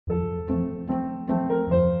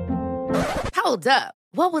Hold up.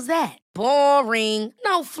 What was that? Boring.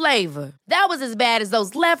 No flavor. That was as bad as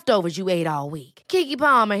those leftovers you ate all week. Keke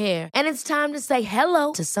Palmer here, and it's time to say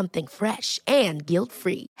hello to something fresh and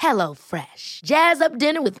guilt-free. Hello Fresh. Jazz up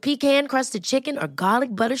dinner with pecan-crusted chicken or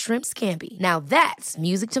garlic butter shrimp scampi. Now that's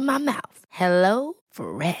music to my mouth. Hello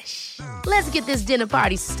Fresh. Let's get this dinner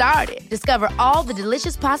party started. Discover all the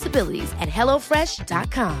delicious possibilities at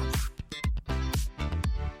hellofresh.com.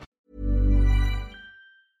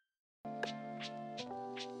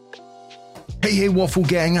 Hey, Waffle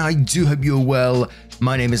Gang, I do hope you're well.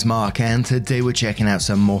 My name is Mark, and today we're checking out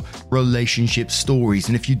some more relationship stories.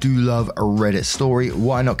 And if you do love a Reddit story,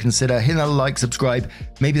 why not consider hitting that like, subscribe,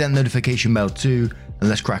 maybe that notification bell too, and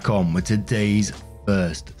let's crack on with today's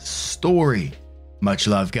first story. Much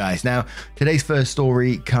love, guys. Now, today's first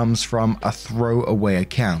story comes from a throwaway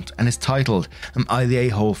account and is titled, "Am I the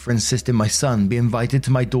a-hole for insisting my son be invited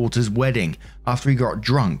to my daughter's wedding after he got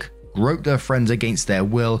drunk, groped her friends against their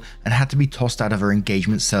will, and had to be tossed out of her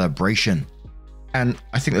engagement celebration?" And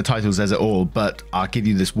I think the title says it all, but I'll give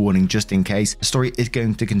you this warning just in case. The story is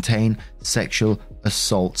going to contain sexual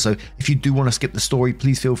assault, so if you do want to skip the story,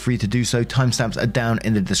 please feel free to do so. Timestamps are down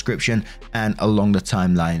in the description and along the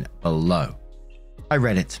timeline below. I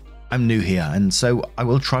read it. I'm new here, and so I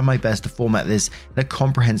will try my best to format this in a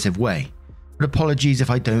comprehensive way, but apologies if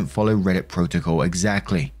I don't follow Reddit protocol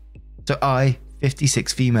exactly. So I,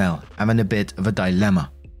 56 female, am in a bit of a dilemma.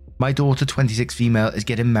 My daughter, 26 female, is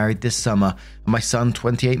getting married this summer, and my son,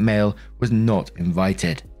 28 male, was not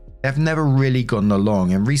invited. They have never really gotten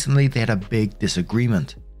along, and recently they had a big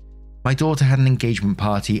disagreement. My daughter had an engagement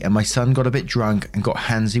party, and my son got a bit drunk and got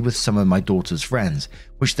handsy with some of my daughter's friends,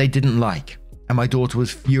 which they didn't like, and my daughter was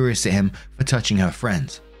furious at him for touching her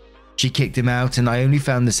friends. She kicked him out, and I only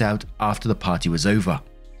found this out after the party was over.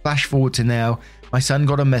 Flash forward to now, my son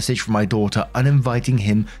got a message from my daughter uninviting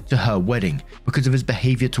him to her wedding because of his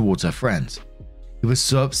behavior towards her friends. He was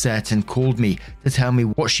so upset and called me to tell me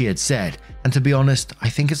what she had said, and to be honest, I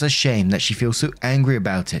think it's a shame that she feels so angry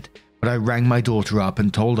about it, but I rang my daughter up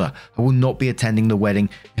and told her I will not be attending the wedding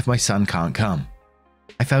if my son can't come.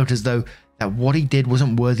 I felt as though that what he did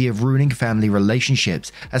wasn't worthy of ruining family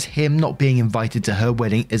relationships, as him not being invited to her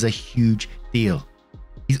wedding is a huge deal.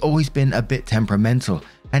 He's always been a bit temperamental,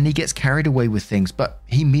 and he gets carried away with things, but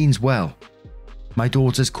he means well. My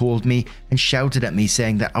daughters called me and shouted at me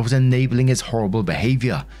saying that I was enabling his horrible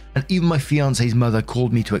behavior, and even my fiance's mother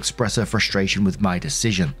called me to express her frustration with my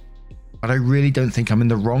decision. But I really don't think I'm in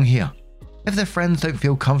the wrong here. If their friends don't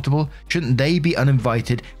feel comfortable, shouldn't they be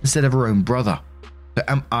uninvited instead of her own brother? So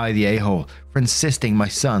am I the a-hole for insisting my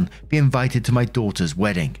son be invited to my daughter's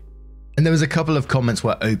wedding? And there was a couple of comments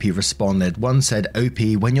where OP responded. One said,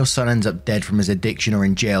 "OP, when your son ends up dead from his addiction or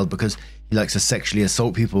in jail because he likes to sexually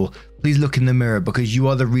assault people, please look in the mirror because you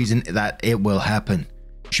are the reason that it will happen.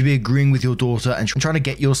 You should be agreeing with your daughter and trying to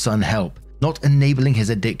get your son help, not enabling his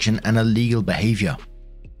addiction and illegal behavior."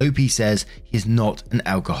 OP says he is not an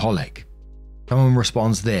alcoholic. Someone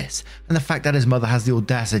responds this, and the fact that his mother has the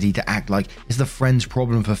audacity to act like it's the friend's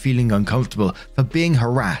problem for feeling uncomfortable, for being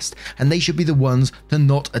harassed, and they should be the ones to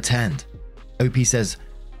not attend. OP says,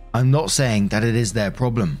 "I'm not saying that it is their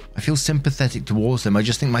problem. I feel sympathetic towards them. I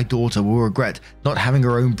just think my daughter will regret not having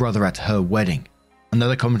her own brother at her wedding."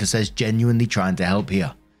 Another commenter says, "Genuinely trying to help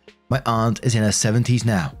here. My aunt is in her 70s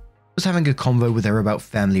now. I was having a convo with her about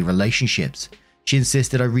family relationships. She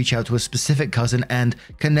insisted I reach out to a specific cousin and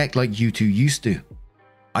connect like you two used to.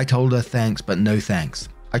 I told her thanks, but no thanks.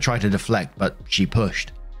 I tried to deflect, but she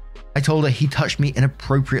pushed. I told her he touched me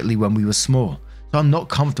inappropriately when we were small, so I'm not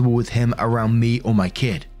comfortable with him around me or my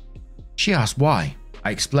kid. She asked why. I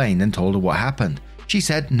explained and told her what happened. She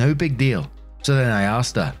said no big deal. So then I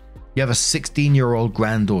asked her, you have a 16-year-old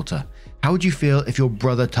granddaughter. How would you feel if your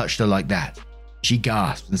brother touched her like that? She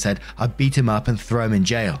gasped and said I'd beat him up and throw him in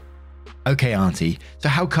jail. Okay, auntie, so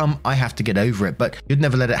how come I have to get over it, but you'd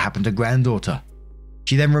never let it happen to granddaughter?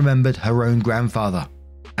 She then remembered her own grandfather.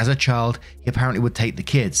 As a child, he apparently would take the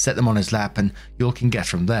kids, set them on his lap, and you all can guess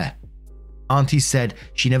from there. Auntie said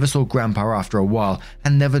she never saw grandpa after a while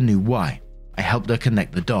and never knew why. I helped her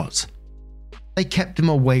connect the dots. They kept him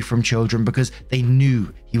away from children because they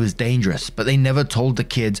knew he was dangerous, but they never told the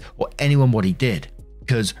kids or anyone what he did,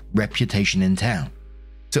 because reputation in town.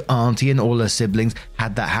 So auntie and all her siblings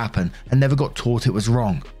had that happen and never got taught it was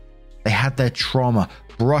wrong. They had their trauma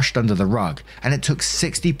brushed under the rug, and it took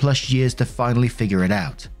 60 plus years to finally figure it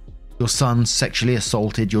out. Your son sexually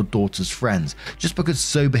assaulted your daughter's friends. Just because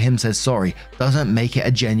sober him says sorry doesn't make it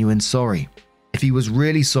a genuine sorry. If he was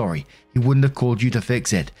really sorry, he wouldn't have called you to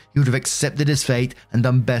fix it. He would have accepted his fate and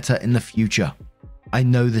done better in the future. I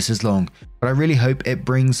know this is long, but I really hope it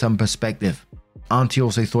brings some perspective. Auntie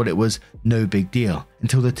also thought it was no big deal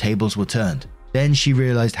until the tables were turned. Then she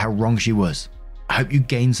realized how wrong she was. I hope you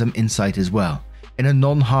gain some insight as well, in a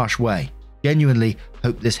non-harsh way. Genuinely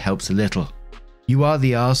hope this helps a little. You are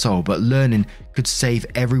the arsehole, but learning could save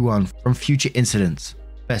everyone from future incidents.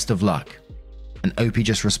 Best of luck." And Opie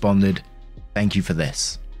just responded, "Thank you for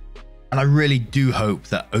this." And I really do hope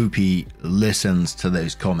that Opie listens to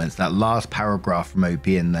those comments. That last paragraph from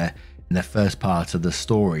Opie in the first part of the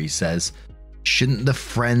story says, "Shouldn't the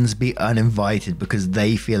friends be uninvited because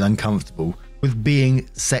they feel uncomfortable with being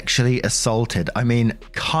sexually assaulted? I mean,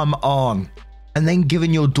 come on." And then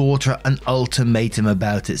giving your daughter an ultimatum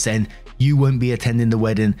about it, saying you won't be attending the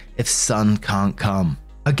wedding if son can't come.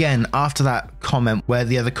 Again, after that comment where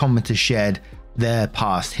the other commenters shared their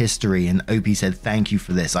past history and Opie said thank you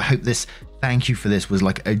for this, I hope this thank you for this was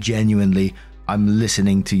like a genuinely I'm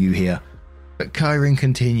listening to you here. But Kyron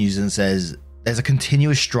continues and says there's a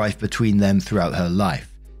continuous strife between them throughout her life,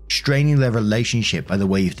 straining their relationship by the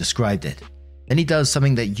way you've described it. Then he does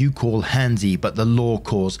something that you call handsy but the law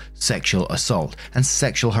calls sexual assault and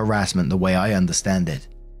sexual harassment the way I understand it.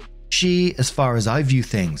 She, as far as I view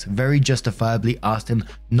things, very justifiably asked him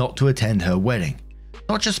not to attend her wedding.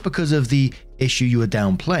 Not just because of the issue you are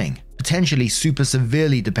downplaying, potentially super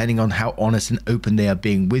severely depending on how honest and open they are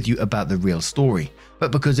being with you about the real story,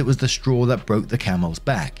 but because it was the straw that broke the camel's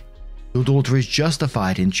back. Your daughter is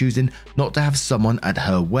justified in choosing not to have someone at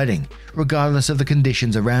her wedding, regardless of the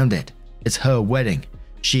conditions around it. It's her wedding.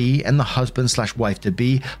 She and the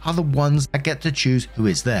husband/wife-to-be are the ones that get to choose who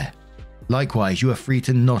is there. Likewise, you are free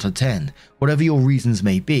to not attend, whatever your reasons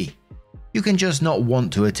may be. You can just not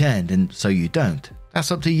want to attend, and so you don't.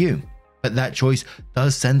 That's up to you. But that choice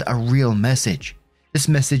does send a real message. This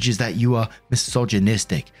message is that you are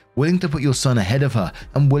misogynistic, willing to put your son ahead of her,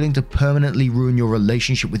 and willing to permanently ruin your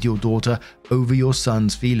relationship with your daughter over your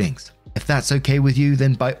son's feelings. If that's okay with you,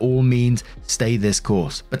 then by all means, stay this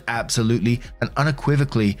course. But absolutely and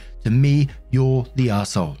unequivocally, to me, you're the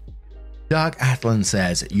arsehole. Dark Atlan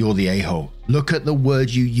says, "You're the a-hole. Look at the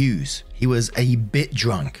words you use. He was a bit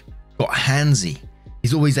drunk, got handsy.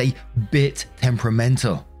 He's always a bit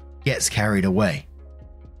temperamental, gets carried away."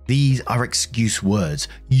 These are excuse words.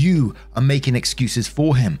 You are making excuses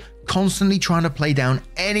for him, constantly trying to play down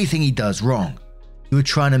anything he does wrong. You are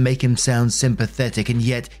trying to make him sound sympathetic, and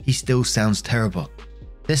yet he still sounds terrible.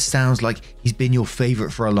 This sounds like he's been your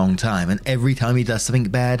favorite for a long time, and every time he does something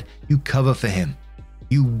bad, you cover for him.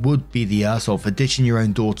 You would be the asshole for ditching your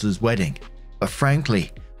own daughter's wedding, but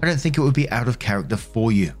frankly, I don't think it would be out of character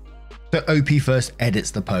for you. So OP first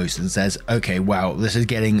edits the post and says, "Okay, wow, this is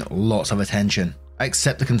getting lots of attention. I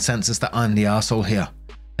accept the consensus that I'm the asshole here.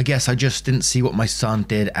 I guess I just didn't see what my son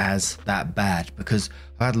did as that bad, because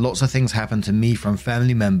I had lots of things happen to me from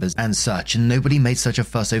family members and such, and nobody made such a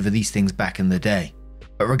fuss over these things back in the day.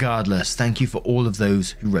 But regardless, thank you for all of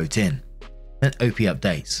those who wrote in." Then OP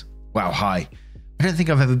updates. "Wow, hi. I don't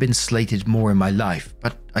think I've ever been slated more in my life,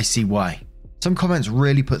 but I see why. Some comments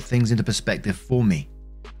really put things into perspective for me.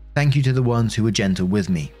 Thank you to the ones who were gentle with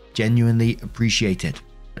me. Genuinely appreciate it.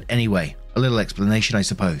 But anyway, a little explanation, I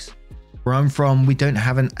suppose. Where I'm from, we don't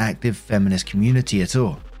have an active feminist community at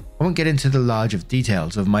all. I won't get into the larger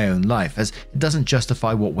details of my own life, as it doesn't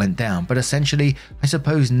justify what went down, but essentially, I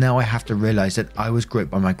suppose now I have to realize that I was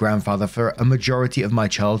groped by my grandfather for a majority of my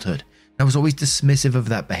childhood, and I was always dismissive of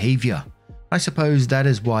that behavior. I suppose that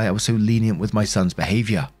is why I was so lenient with my son's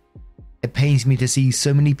behavior. It pains me to see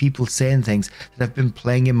so many people saying things that have been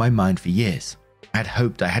playing in my mind for years. I had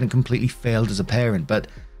hoped I hadn't completely failed as a parent, but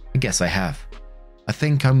I guess I have. I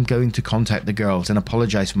think I'm going to contact the girls and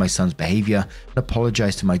apologize for my son's behavior and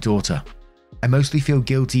apologize to my daughter. I mostly feel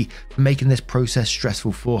guilty for making this process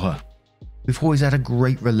stressful for her. We've always had a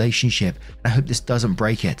great relationship, and I hope this doesn't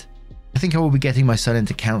break it. I think I will be getting my son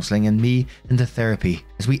into counseling and me into therapy,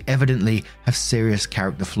 as we evidently have serious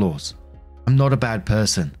character flaws. I'm not a bad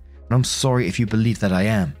person, and I'm sorry if you believe that I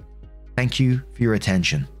am. Thank you for your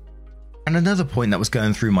attention." And another point that was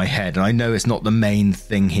going through my head, and I know it's not the main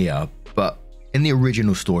thing here, but in the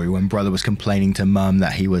original story when brother was complaining to mum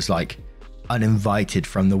that he was like uninvited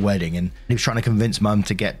from the wedding, and he was trying to convince mum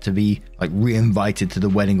to get to be like re-invited to the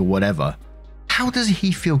wedding or whatever, how does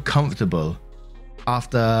he feel comfortable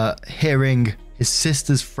after hearing his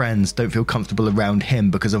sister's friends don't feel comfortable around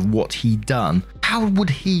him because of what he done? How would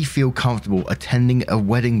he feel comfortable attending a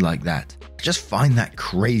wedding like that? I just find that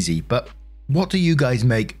crazy. But what do you guys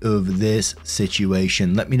make of this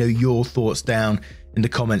situation? Let me know your thoughts down in the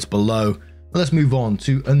comments below. Let's move on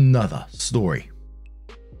to another story.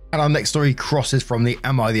 And our next story crosses from the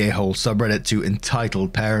Am I the A-hole subreddit to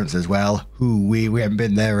entitled parents as well. We haven't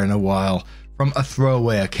been there in a while. From a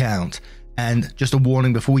throwaway account. And just a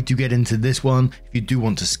warning before we do get into this one, if you do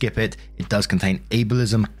want to skip it, it does contain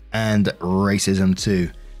ableism and racism too.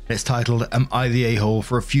 It's titled, Am I the A-hole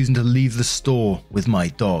for refusing to leave the store with my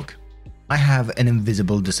dog? I have an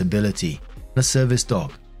invisible disability, a service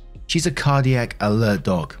dog. She's a cardiac alert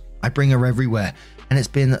dog. I bring her everywhere, and it's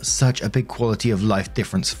been such a big quality of life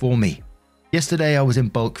difference for me. Yesterday I was in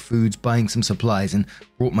bulk foods buying some supplies and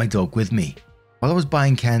brought my dog with me. While I was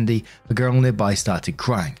buying candy, a girl nearby started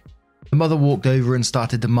crying. The mother walked over and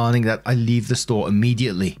started demanding that I leave the store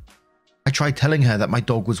immediately. I tried telling her that my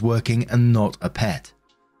dog was working and not a pet.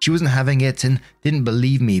 She wasn't having it and didn't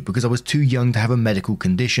believe me because I was too young to have a medical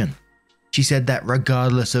condition. She said that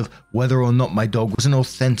regardless of whether or not my dog was an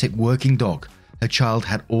authentic working dog, her child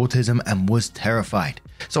had autism and was terrified,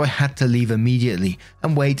 so I had to leave immediately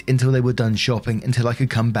and wait until they were done shopping until I could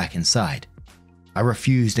come back inside. I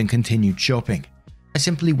refused and continued shopping. I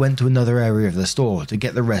simply went to another area of the store to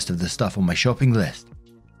get the rest of the stuff on my shopping list.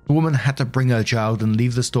 The woman had to bring her child and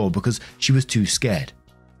leave the store because she was too scared.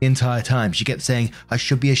 The entire time she kept saying I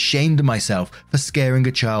should be ashamed of myself for scaring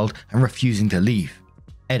a child and refusing to leave.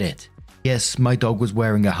 Edit. Yes, my dog was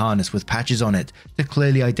wearing a harness with patches on it to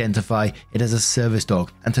clearly identify it as a service dog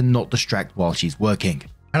and to not distract while she's working.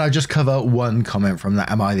 And I just cover one comment from that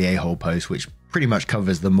Am I the A-hole post, which pretty much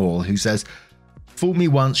covers them all, who says, Fool me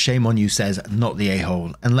once, shame on you, says not the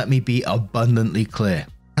a-hole, and let me be abundantly clear.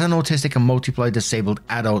 As an autistic and multiply disabled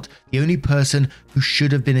adult, the only person who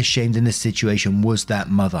should have been ashamed in this situation was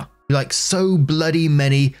that mother, who, like so bloody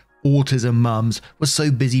many autism mums, was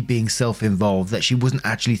so busy being self-involved that she wasn't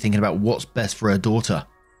actually thinking about what's best for her daughter.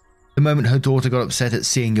 The moment her daughter got upset at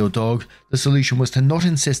seeing your dog, the solution was to not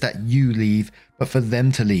insist that you leave, but for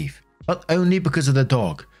them to leave. Not only because of the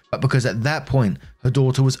dog, but because at that point, her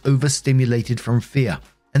daughter was overstimulated from fear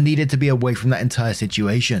and needed to be away from that entire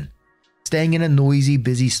situation. Staying in a noisy,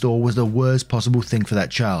 busy store was the worst possible thing for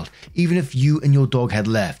that child. Even if you and your dog had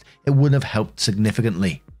left, it wouldn't have helped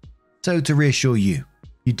significantly. So to reassure you,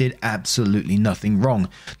 you did absolutely nothing wrong.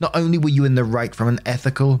 Not only were you in the right from an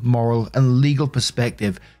ethical, moral, and legal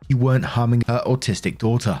perspective, you weren't harming her autistic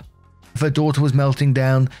daughter. If her daughter was melting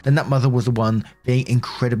down, then that mother was the one being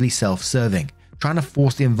incredibly self-serving, trying to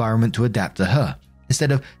force the environment to adapt to her,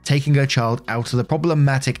 instead of taking her child out of the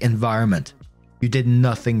problematic environment. You did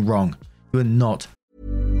nothing wrong. You are not.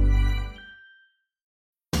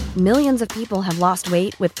 Millions of people have lost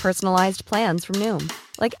weight with personalized plans from Noom.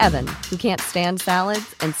 Like Evan, who can't stand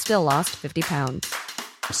salads and still lost 50 pounds.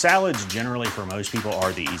 Salads generally for most people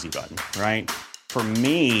are the easy button, right? For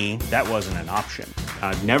me, that wasn't an option.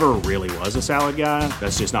 I never really was a salad guy.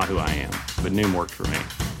 That's just not who I am. But Noom worked for me.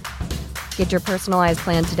 Get your personalized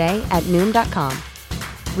plan today at Noom.com.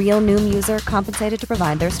 Real Noom user compensated to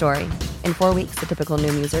provide their story. In 4 weeks, the typical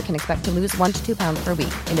Noom user can expect to lose 1 to 2 pounds per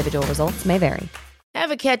week. Individual results may vary.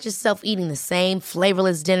 Ever catch yourself eating the same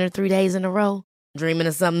flavorless dinner 3 days in a row? Dreaming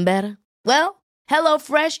of something better? Well,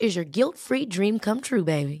 HelloFresh is your guilt-free dream come true,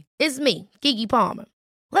 baby. It's me, Keke Palmer.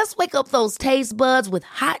 Let's wake up those taste buds with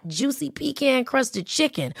hot, juicy pecan-crusted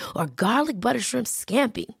chicken or garlic butter shrimp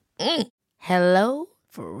scampi. Hello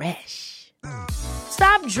Fresh.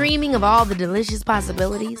 Stop dreaming of all the delicious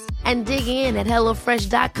possibilities and dig in at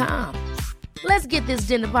HelloFresh.com. Let's get this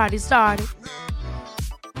dinner party started.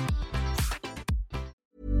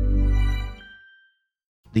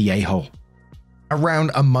 The a-hole.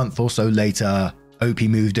 Around a month or so later, Opie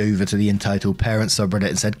moved over to the entitled parents subreddit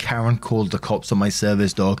and said Karen called the cops on my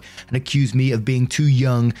service dog and accused me of being too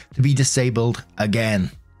young to be disabled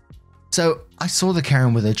again. So I saw the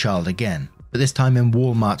Karen with her child again, but this time in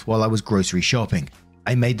Walmart while I was grocery shopping.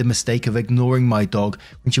 I made the mistake of ignoring my dog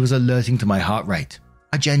when she was alerting to my heart rate.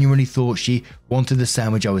 I genuinely thought she wanted the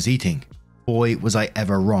sandwich I was eating. Boy, was I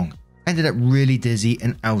ever wrong. I ended up really dizzy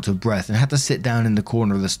and out of breath and had to sit down in the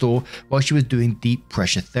corner of the store while she was doing deep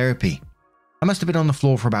pressure therapy. I must have been on the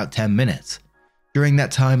floor for about 10 minutes. During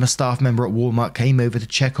that time, a staff member at Walmart came over to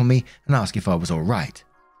check on me and ask if I was alright.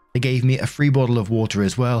 They gave me a free bottle of water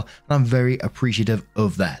as well, and I'm very appreciative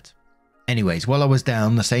of that. Anyways, while I was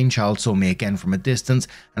down, the same child saw me again from a distance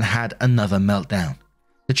and had another meltdown.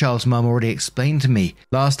 The child's mum already explained to me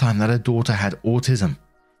last time that her daughter had autism.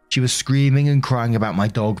 She was screaming and crying about my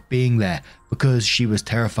dog being there because she was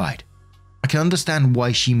terrified. I can understand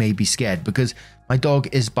why she may be scared because my dog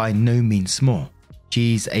is by no means small.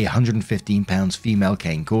 She's a 115 pounds female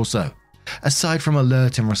cane corso. Aside from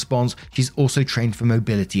alert and response, she's also trained for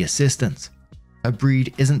mobility assistance. Her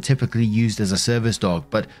breed isn't typically used as a service dog,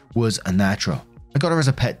 but was a natural. I got her as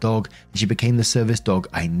a pet dog and she became the service dog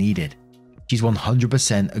I needed. She's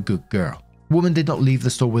 100% a good girl. The woman did not leave the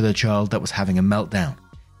store with her child that was having a meltdown.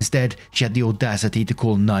 Instead, she had the audacity to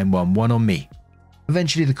call 911 on me.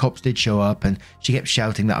 Eventually, the cops did show up and she kept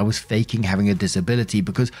shouting that I was faking having a disability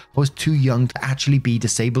because I was too young to actually be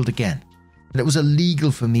disabled again. That it was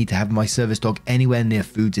illegal for me to have my service dog anywhere near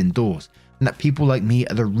foods indoors, and that people like me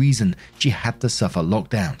are the reason she had to suffer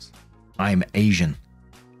lockdowns. I'm Asian.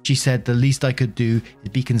 She said the least I could do is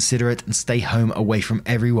be considerate and stay home away from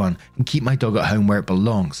everyone and keep my dog at home where it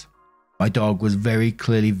belongs. My dog was very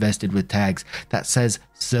clearly vested with tags that says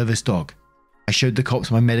service dog. I showed the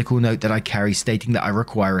cops my medical note that I carry stating that I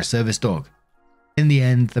require a service dog. In the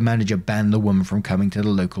end, the manager banned the woman from coming to the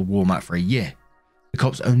local Walmart for a year. The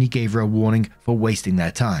cops only gave her a warning for wasting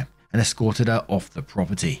their time and escorted her off the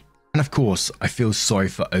property. And of course, I feel sorry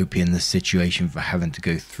for Opie in this situation for having to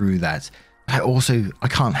go through that. I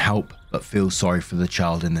can't help but feel sorry for the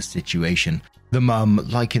child in this situation. The mum,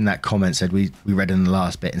 like in that comment said we read in the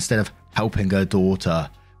last bit, instead of helping her daughter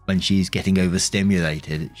when she's getting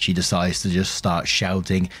overstimulated, she decides to just start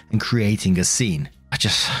shouting and creating a scene.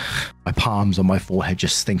 My palms on my forehead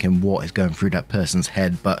just thinking what is going through that person's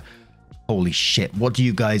head, but holy shit, what do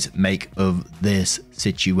you guys make of this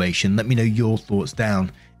situation? Let me know your thoughts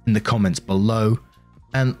down in the comments below,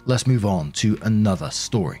 and let's move on to another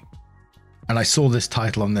story. And I saw this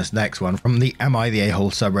title on this next one from the Am I the A-Hole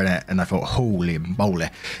subreddit, and I thought, holy moly.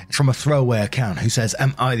 It's from a throwaway account who says,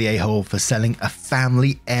 am I the a-hole for selling a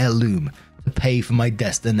family heirloom to pay for my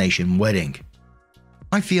destination wedding?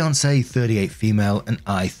 My fiancée, 38 female, and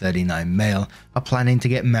I, 39 male, are planning to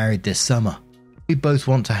get married this summer. We both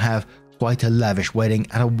want to have quite a lavish wedding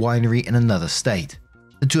at a winery in another state.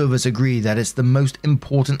 The two of us agree that it's the most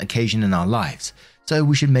important occasion in our lives, so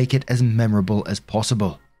we should make it as memorable as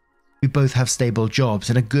possible. We both have stable jobs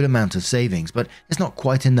and a good amount of savings, but it's not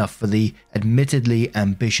quite enough for the admittedly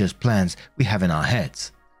ambitious plans we have in our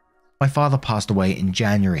heads. My father passed away in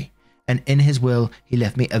January, and in his will he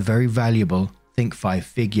left me a very valuable, think 5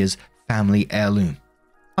 figures, family heirloom.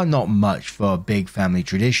 I'm not much for big family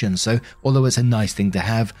traditions, so although it's a nice thing to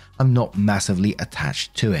have, I'm not massively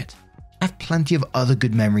attached to it. I have plenty of other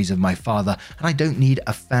good memories of my father, and I don't need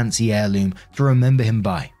a fancy heirloom to remember him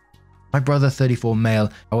by. My brother, 34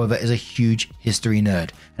 male, however, is a huge history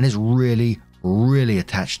nerd and is really, really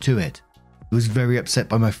attached to it. He was very upset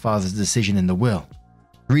by my father's decision in the will.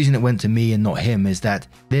 The reason it went to me and not him is that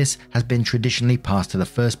this has been traditionally passed to the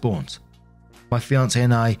firstborns. My fiancé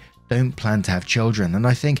and I don't plan to have children, and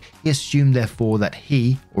I think he assumed therefore that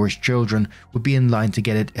he or his children would be in line to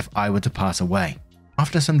get it if I were to pass away.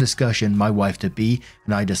 After some discussion, my wife-to-be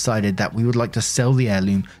and I decided that we would like to sell the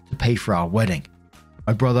heirloom to pay for our wedding.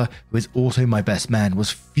 My brother, who is also my best man, was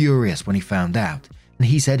furious when he found out, and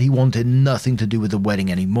he said he wanted nothing to do with the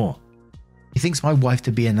wedding anymore. He thinks my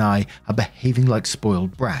wife-to-be and I are behaving like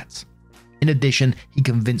spoiled brats. In addition, he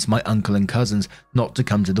convinced my uncle and cousins not to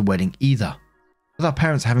come to the wedding either. With our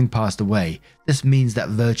parents having passed away, this means that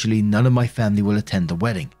virtually none of my family will attend the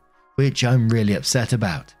wedding, which I'm really upset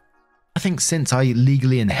about. I think since I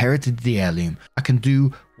legally inherited the heirloom, I can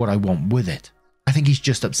do what I want with it. I think he's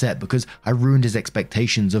just upset because I ruined his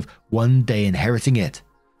expectations of one day inheriting it.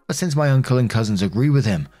 But since my uncle and cousins agree with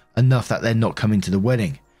him enough that they're not coming to the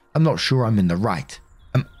wedding, I'm not sure I'm in the right.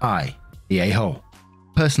 Am I the a-hole?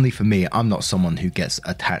 Personally for me, I'm not someone who gets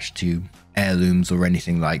attached to heirlooms or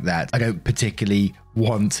anything like that. I don't particularly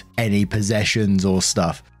want any possessions or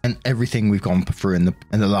stuff. And everything we've gone through in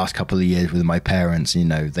the last couple of years with my parents, you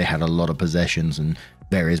know, they had a lot of possessions and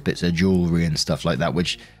various bits of jewelry and stuff like that,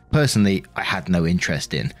 which personally I had no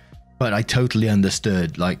interest in. But I totally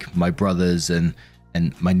understood, like, my brothers and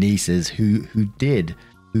my nieces who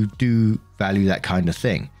do value that kind of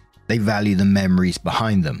thing. They value the memories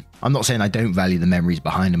behind them. I'm not saying I don't value the memories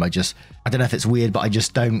behind them. I don't know if it's weird, but I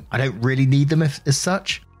don't really need them as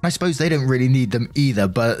such. I suppose they don't really need them either,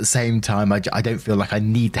 but at the same time, I don't feel like I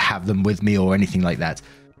need to have them with me or anything like that.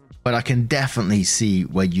 But I can definitely see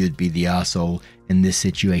where you'd be the arsehole in this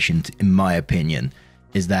situation, in my opinion,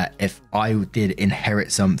 is that if I did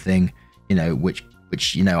inherit something, you know, which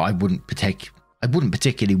you know, I wouldn't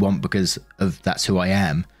particularly want because of that's who I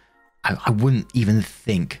am, I wouldn't even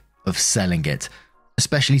think of selling it.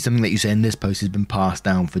 Especially something that you say in this post has been passed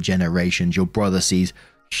down for generations. Your brother sees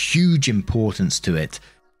huge importance to it.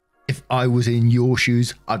 If I was in your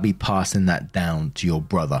shoes, I'd be passing that down to your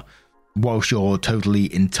brother. Whilst you're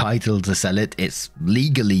totally entitled to sell it, it's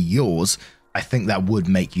legally yours, I think that would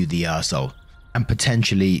make you the arsehole, and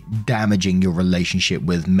potentially damaging your relationship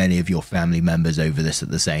with many of your family members over this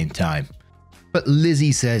at the same time. But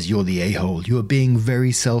Lizzie says you're the a-hole. You are being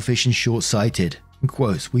very selfish and short-sighted. In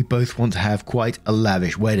quotes, we both want to have quite a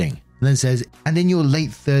lavish wedding. And then says, and in your late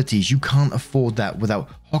 30s, you can't afford that without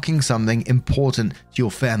hocking something important to your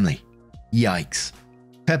family. Yikes.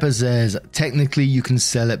 Pepper says, technically you can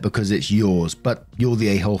sell it because it's yours, but you're the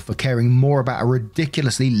a-hole for caring more about a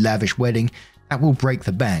ridiculously lavish wedding that will break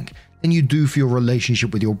the bank than you do for your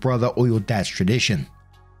relationship with your brother or your dad's tradition.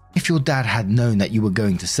 If your dad had known that you were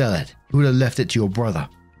going to sell it, he would have left it to your brother.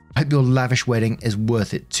 I hope your lavish wedding is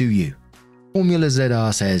worth it to you. Formula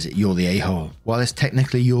ZR says, you're the a-hole. While it's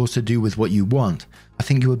technically yours to do with what you want, I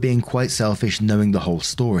think you were being quite selfish knowing the whole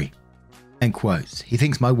story. End quotes. He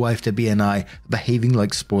thinks my wife to be and I are behaving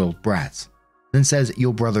like spoiled brats. Then says,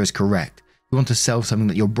 your brother is correct. You want to sell something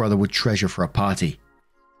that your brother would treasure for a party.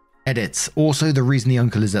 Edits. Also, the reason the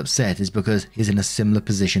uncle is upset is because he's in a similar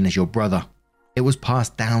position as your brother. It was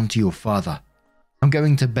passed down to your father. I'm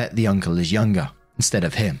going to bet the uncle is younger, instead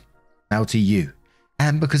of him. Now to you.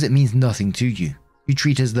 And because it means nothing to you, you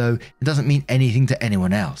treat as though it doesn't mean anything to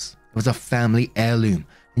anyone else. It was a family heirloom,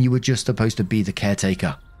 and you were just supposed to be the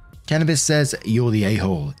caretaker. Cannabis says, you're the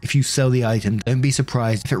a-hole. If you sell the item, don't be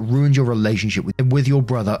surprised if it ruins your relationship with your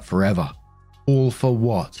brother forever. All for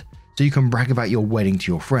what? So you can brag about your wedding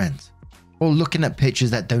to your friends. Or looking at pictures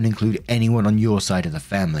that don't include anyone on your side of the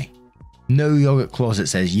family. No Yogurt Closet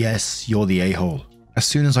says, yes, you're the a-hole. As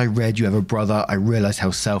soon as I read you have a brother, I realized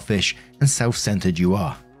how selfish and self-centered you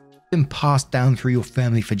are. It's been passed down through your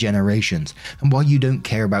family for generations, and while you don't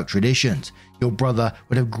care about traditions, your brother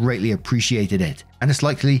would have greatly appreciated it, and it's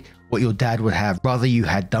likely what your dad would have rather you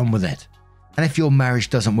had done with it. And if your marriage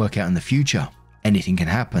doesn't work out in the future, anything can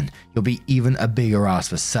happen. You'll be even a bigger ass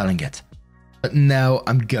for selling it. But now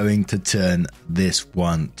I'm going to turn this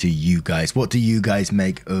one to you guys. What do you guys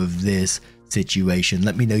make of this situation?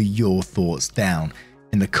 Let me know your thoughts down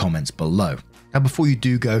in the comments below. Now, before you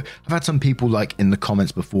do go, I've had some people like in the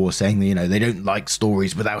comments before saying that, they don't like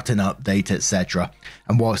stories without an update, etc.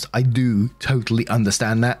 And whilst I do totally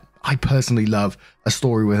understand that, I personally love a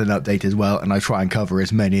story with an update as well, and I try and cover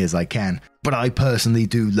as many as I can. But I personally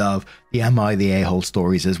do love the Am I the A-hole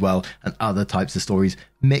stories as well, and other types of stories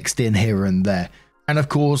mixed in here and there. And of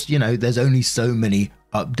course, there's only so many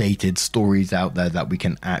updated stories out there that we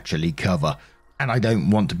can actually cover. And I don't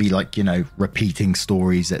want to be like, repeating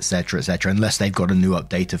stories, etc., unless they've got a new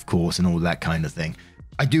update, of course, and all that kind of thing.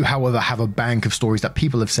 I do, however, have a bank of stories that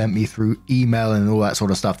people have sent me through email and all that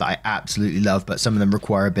sort of stuff that I absolutely love, but some of them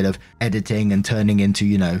require a bit of editing and turning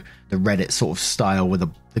into, the Reddit sort of style with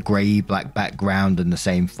the grey black background and the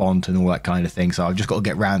same font and all that kind of thing. So I've just got to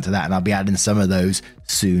get round to that, and I'll be adding some of those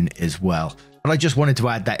soon as well. But I just wanted to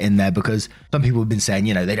add that in there because some people have been saying,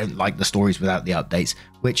 they don't like the stories without the updates,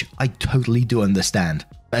 which I totally do understand.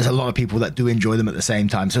 There's a lot of people that do enjoy them at the same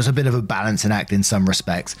time, so it's a bit of a balancing act in some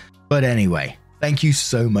respects. But anyway, thank you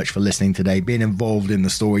so much for listening today, being involved in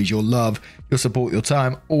the stories. Your love, your support, your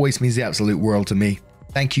time always means the absolute world to me.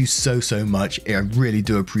 Thank you so much. I really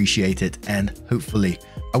do appreciate it, and hopefully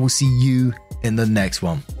I will see you in the next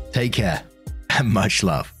one. Take care and much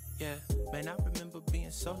love. Yeah, man, I remember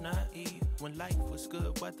being so naive when life was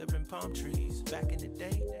good, weather and palm trees. Back in the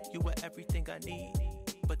day, you were everything I need.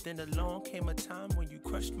 But then along came a time when you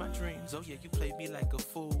crushed my dreams. Oh yeah, you played me like a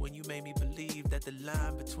fool when you made me believe that the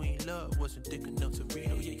line between love wasn't thick enough to read.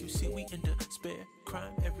 Oh yeah, you see we in despair,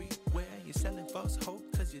 crime everywhere. You're selling false hope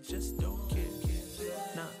cause you just don't care.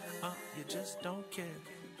 Nah, you just don't care.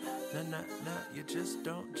 Nah, you just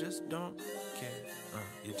don't care.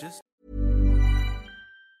 You just.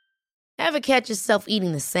 Ever catch yourself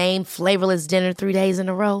eating the same flavorless dinner 3 days in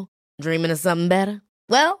a row? Dreaming of something better?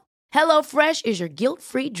 Well, HelloFresh is your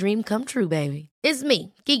guilt-free dream come true, baby. It's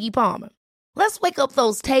me, Keke Palmer. Let's wake up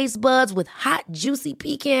those taste buds with hot, juicy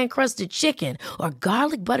pecan-crusted chicken or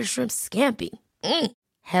garlic butter shrimp scampi.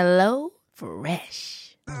 Hello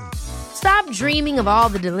Fresh. Stop dreaming of all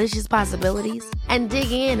the delicious possibilities and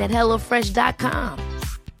dig in at HelloFresh.com.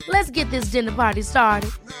 Let's get this dinner party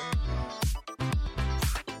started.